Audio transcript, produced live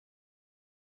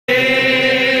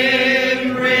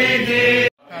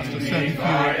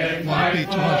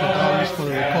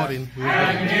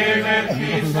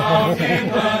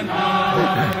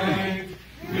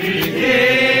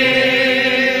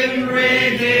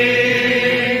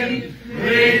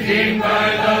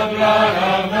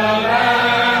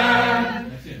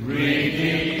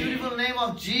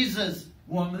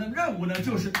呢，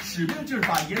就是使命，就是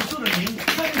把耶稣的名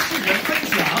跟世人分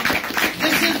享。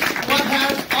This is what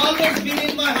has always been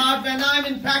in my heart when I'm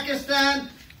in Pakistan.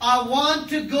 I want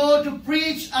to go to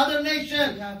preach other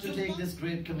nations. We have to take this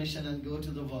great commission and go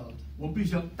to the world. 我必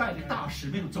须要带着大使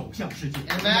命走向世界。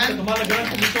Amen.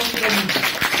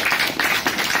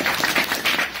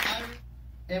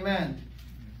 Amen.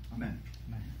 Amen.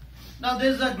 Now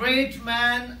there's a great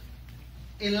man,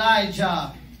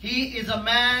 Elijah. He is a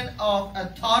man of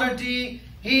authority.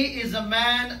 He is a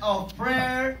man of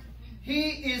prayer.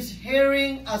 He is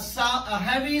hearing a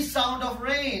heavy sound of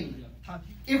rain.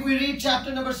 If we read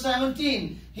chapter number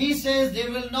 17, he says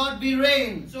there will not be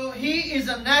rain. So he is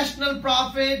a national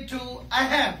prophet to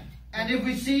Ahab. And if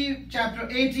we see chapter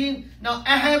 18, now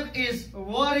Ahab is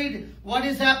worried. What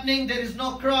is happening? There is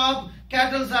no crop.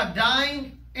 Cattle are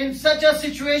dying. In such a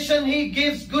situation, he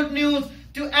gives good news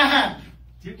to Ahab.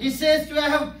 He says to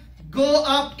Ahab, go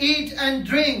up, eat and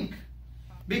drink,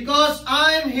 because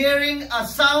I am hearing a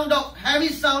heavy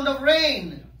sound of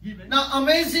rain. Now,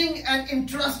 amazing and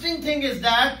interesting thing is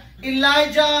that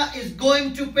Elijah is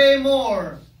going to pay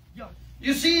more.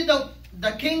 You see, the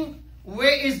king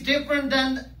way is different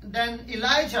than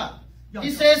Elijah.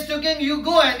 He says to king, you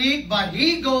go and eat, but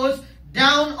he goes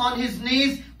down on his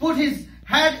knees, put his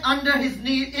head under his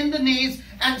knee, in the knees,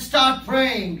 and start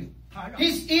praying.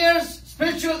 His ears,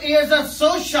 spiritual ears, are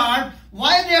so sharp.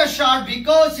 Why they are sharp?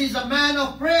 Because he's a man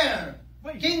of prayer.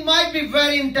 King might be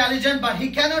very intelligent, but he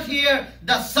cannot hear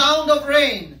the sound of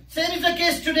rain. Same is the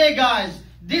case today, guys.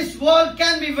 This world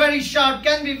can be very sharp,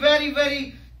 can be very,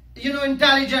 very,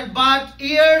 intelligent, but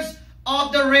ears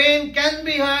of the rain can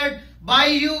be heard by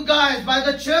you guys, by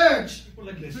the church.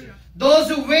 Those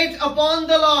who wait upon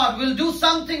the Lord will do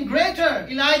something greater.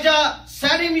 Elijah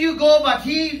said him, you go, but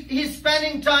he's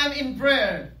spending time in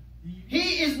prayer.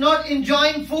 He is not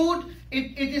enjoying food.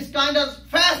 It is kind of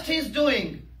fast he's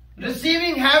doing.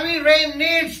 Receiving heavy rain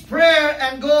needs prayer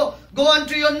and go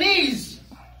onto your knees.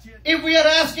 If we are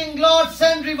asking Lord,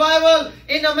 send revival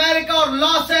in America or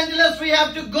Los Angeles, we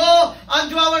have to go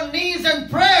onto our knees and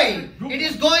pray. It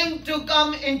is going to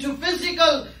come into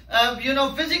physical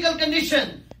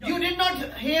condition. You did not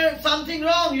hear something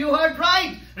wrong. You heard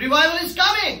right. Revival is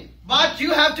coming. But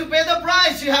you have to pay the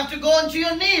price. You have to go onto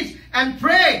your knees and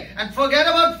pray and forget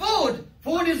about food.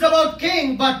 Food is about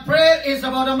king, but prayer is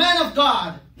about a man of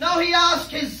God. Now he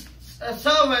asked his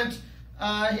servant,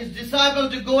 his disciple,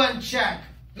 to go and check.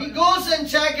 He goes and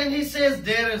check and he says,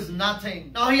 there is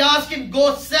nothing. Now he asked him,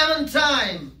 go 7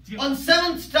 times. On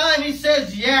 7th time he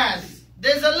says, yes.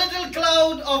 There's a little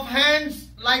cloud of hands,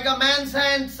 like a man's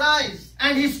hand size.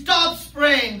 And he stops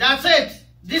praying. That's it.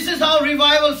 This is how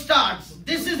revival starts.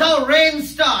 This is how rain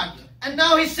starts. And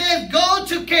now he says, go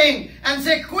to king and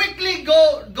say, quickly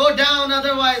go down,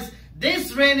 otherwise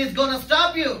this rain is going to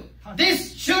stop you.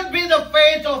 This should be the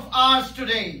faith of ours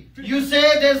today. You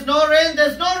say there's no rain,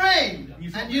 there's no rain.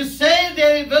 And you say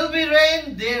there will be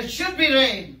rain, there should be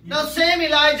rain. Now same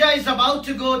Elijah is about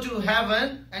to go to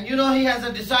heaven. And he has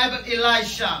a disciple,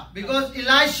 Elisha. Because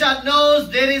Elisha knows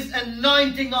there is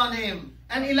anointing on him.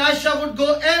 And Elisha would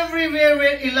go everywhere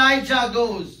where Elijah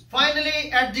goes.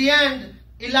 Finally, at the end,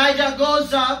 Elijah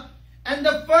goes up. And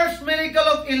the first miracle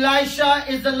of Elisha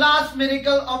is the last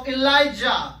miracle of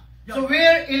Elijah. So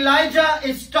where Elijah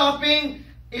is stopping,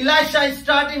 Elisha is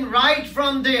starting right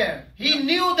from there. He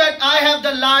knew that I have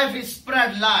the life, he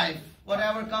spread life.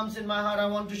 Whatever comes in my heart, I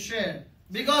want to share.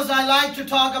 Because I like to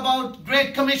talk about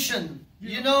Great Commission.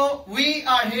 We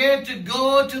are here to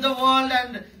go to the world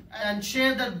and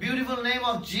share the beautiful name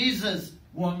of Jesus.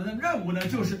 我们的任务呢，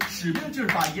就是使命，就是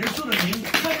把耶稣的名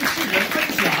跟世人分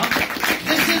享。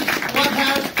 This is what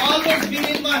has always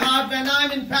been in my heart when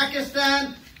I'm in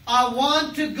Pakistan. I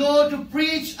want to go to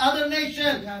preach other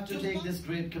nations. We have to take this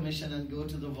great commission and go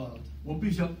to the world. 我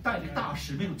必须要带着大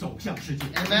使命走向世界。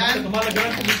 Amen.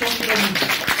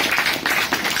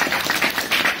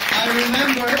 I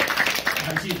remember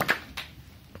还记得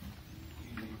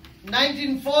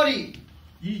1940.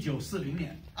 1940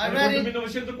年， I read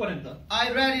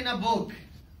in a book.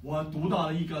 我读到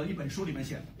了一本书里面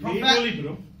写的，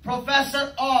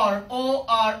 Professor Orr,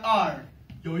 O-R-R.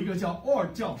 有一个叫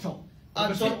Orr 教授。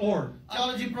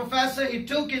 theology professor, he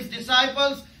took his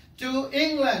disciples to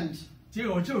England. 结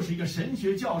果就是一个神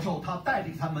学教授，他带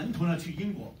领他门徒呢去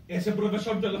英国。 Ese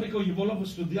professor teológico llevó a los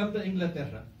estudiantes a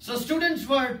Inglaterra. So students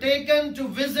were taken to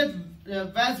visit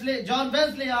John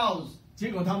Wesley House. 结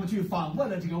果他们去访问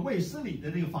了这个卫斯理的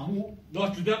这个房屋。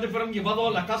 Los estudiantes fueron llevados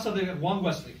a la casa de Juan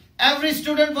Wesley. Every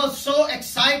student was so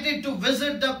excited to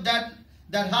visit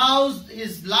that house,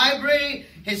 his library,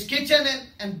 his kitchen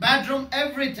and bedroom,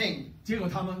 everything. 结果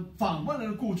他们访问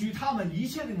了故居，他们一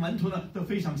切的门徒呢都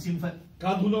非常兴奋。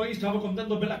 Cada uno estaba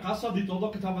contento de la casa de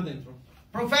todo que estaba dentro.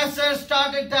 Professor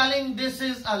started telling this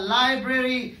is a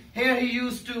library. Here he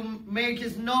used to make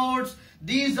his notes.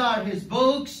 These are his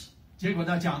books. 结果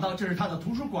呢，讲到这是他的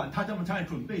图书馆，他这么在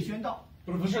准备宣道。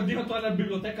 Profesor dijo toda la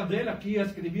biblioteca de él, aquí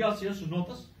escribía, hacía sus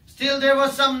notas. Still, there were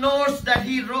some notes that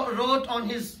he wrote on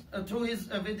his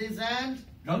with his hand.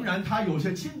 仍然他有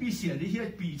些亲笔写的一些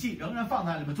笔记，仍然放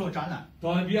在里面做展览。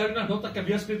 Todavía hay unas notas que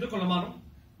había escrito con la mano.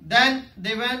 Then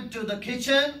they went to the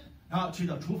kitchen 然后去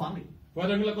到厨房里，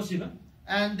 Fueron a la cocina.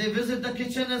 and they visit the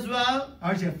kitchen as well.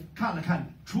 而且看了看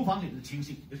厨房里的情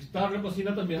形。 Visitaron la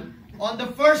cocina también. On the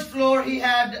first floor, he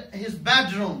had his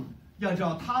bedroom. 要知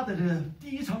道他的这第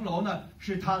一层楼呢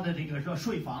是他的这个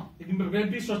睡房， En el primer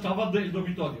piso estaba el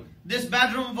dormitorio. This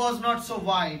bedroom was not so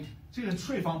wide. 这个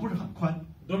睡房不是很宽。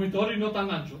 Dormitorio no tan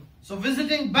ancho. So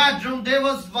visiting bedroom, there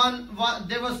was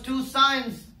there was two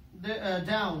signs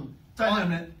down. 在那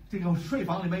边这个睡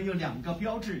房里面有两个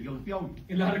标志，有标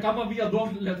语。 En la recámara había dos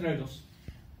letreros.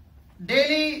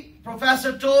 Daily,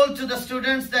 professor told to the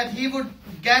students that he would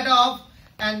get up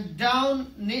and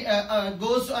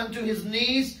goes onto his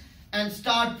knees and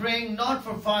start praying, not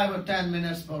for 5 or 10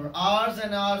 minutes, for hours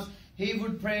and hours. He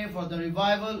would pray for the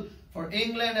revival for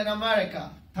England and America.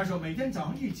 他说每天早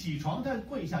上一起床，他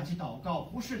跪下去祷告，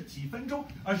不是几分钟，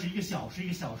而是1个小时1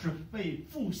个小时为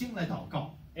复兴来祷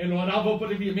告。 Él oraba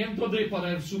por el vivimiento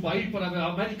para su país, para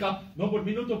América, no por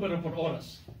minutos, pero por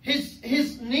horas.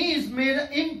 His knees made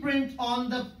an imprint on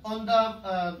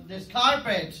this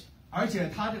carpet. 而且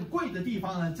他这个跪的地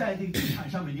方呢，在这个地毯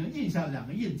上面已经印下了2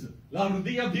个印子。 La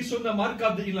rodilla hizo una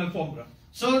marca en la alfombra.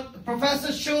 So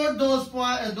professor showed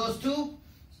those two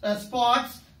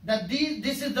spots that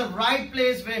this is the right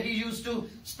place where he used to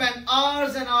spend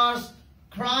hours and hours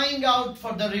crying out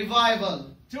for the revival.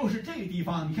 就是这个地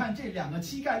方，你看这2个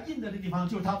膝盖印的这地方，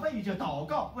就是他为着祷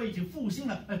告、为着复兴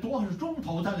了多少钟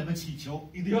头在里面祈求。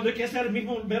 Y dijo de que ese era el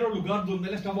mismo mero lugar donde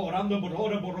él estaba orando por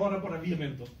hora por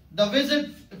avivamiento. The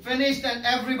visit finished and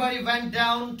everybody went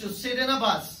down to sit in a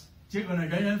bus. 结果呢，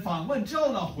人人访问之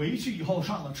后呢，回去以后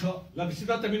上了车。 La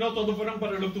visita terminó, todos fueron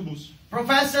para el autobús.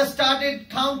 Professor started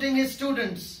counting his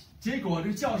students. 结果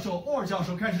这个奥尔教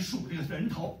授开始数这个人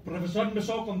头， Profesor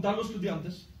empezó a contar los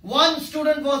estudiantes. One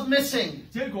student was missing.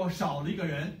 结果少了1个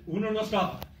人。 Uno no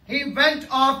estaba. He went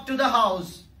off to the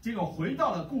house, 结果回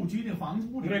到了故居那个房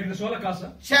屋里， Regresó a la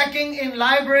casa, checking in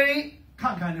library,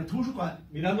 看看这图书馆，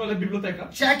 mirando la biblioteca,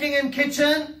 checking in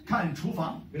kitchen, 看厨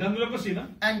房， mirando la cocina,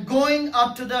 and going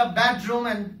up to the bedroom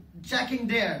and checking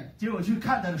there. 结果去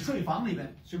看他的睡房里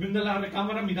面， subiendo a la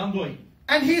recámara, mirando ahí.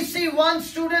 And he see one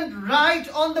student right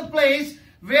on the place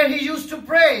where he used to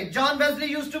pray. John Wesley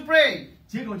used to pray.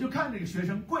 结果就看这个学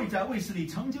生跪在卫斯理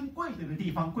曾经跪的那个地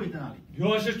方，跪在那里。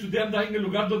 Yo ese estudiante ahí en el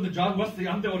lugar donde John Wesley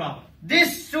antes oraba.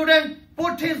 This student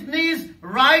put his knees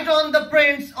right on the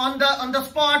prints on the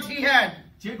spot he had.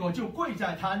 结果就跪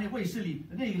在他那卫斯理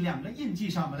那2个印记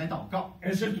上面来祷告，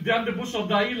 Ese estudiante puso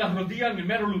de ahí las rodillas en el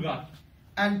mero lugar.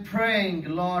 And praying,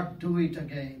 Lord, do it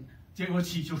again. 结果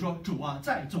祈求说：“主啊，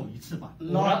再做一次吧！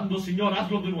 Orando, Señor,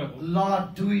 hazlo de nuevo.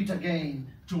 Lord, do it again.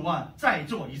 主啊，再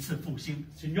做一次复兴。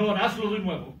 Señor, hazlo de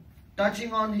nuevo.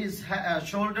 Touching on his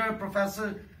shoulder,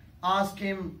 professor asked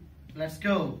him, let's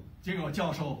go. ”结果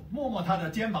教授摸摸他的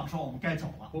肩膀说：“我们该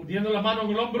走了。 Poniendo la mano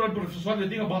en el hombro, el profesor le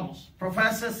dijo, vamos.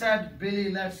 Professor said,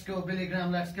 Billy, let's go. Billy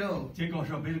Graham, let's go. 结果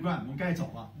说 Billy Graham，我们该走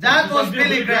了。 That El was profesor dijo,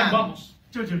 Billy Graham. Vamos.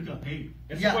 这就是葛培宇。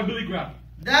 Ese Yeah. fue Billy Graham.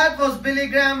 That was Billy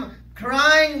Graham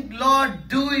crying, Lord,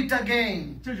 do it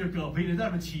again. 这就是葛培宇在那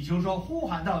边祈求说，呼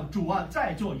喊到主啊，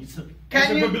再做一次。 Can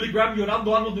Ese fue you, Billy Graham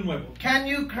llorando, hazlo de nuevo. can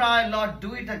you cry, Lord,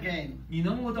 do it again? 你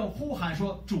能不能呼喊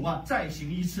说，主啊，再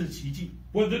行一次奇迹？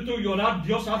 ¿Puedes tú llorar,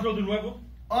 Dios, hazlo de nuevo?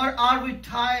 Or are we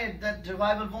tired that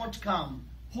revival won't come?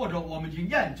 或者我们已经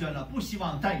厌倦了，不希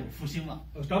望再有复兴了？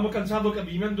 Estamos cansados que el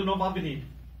avivamiento no va a venir.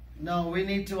 No, we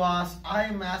need to ask. I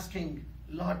am asking,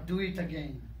 Lord, do it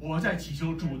again. 我在祈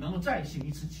求主能够再行一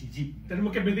次奇迹。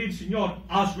 Tenemos que pedir, Señor,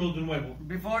 hazlo de nuevo.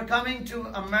 Before coming to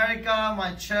America,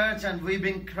 my church and we've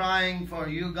been crying for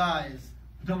you guys.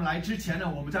 他们来之前呢，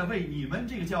我们在为你们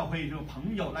这个教会这个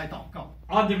朋友来祷告。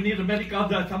 Antes de venir a América,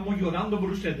 estamos llorando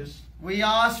por ustedes. We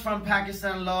asked from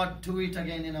Pakistan, Lord, do it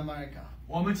again in America.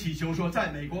 我们祈求说，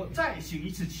在美国再行一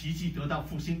次奇迹，得到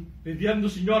复兴。 Pidiendo,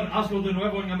 Señor, hazlo de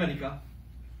nuevo en América.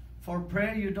 For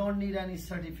prayer, you don't need any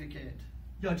certificate.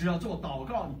 要知道做祷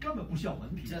告，你根本不需要文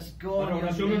凭， Just go Para on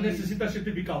oración your no knees. necesita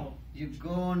certificado. You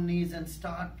go on knees and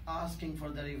start asking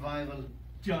for the revival.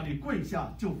 这样你跪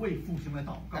下就为复兴来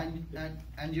祷告，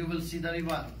 And you will see the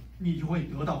revival. 你就会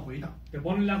得到回答。 Te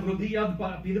ponen las rodillas,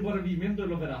 pide por el avivamiento y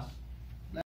lo verás.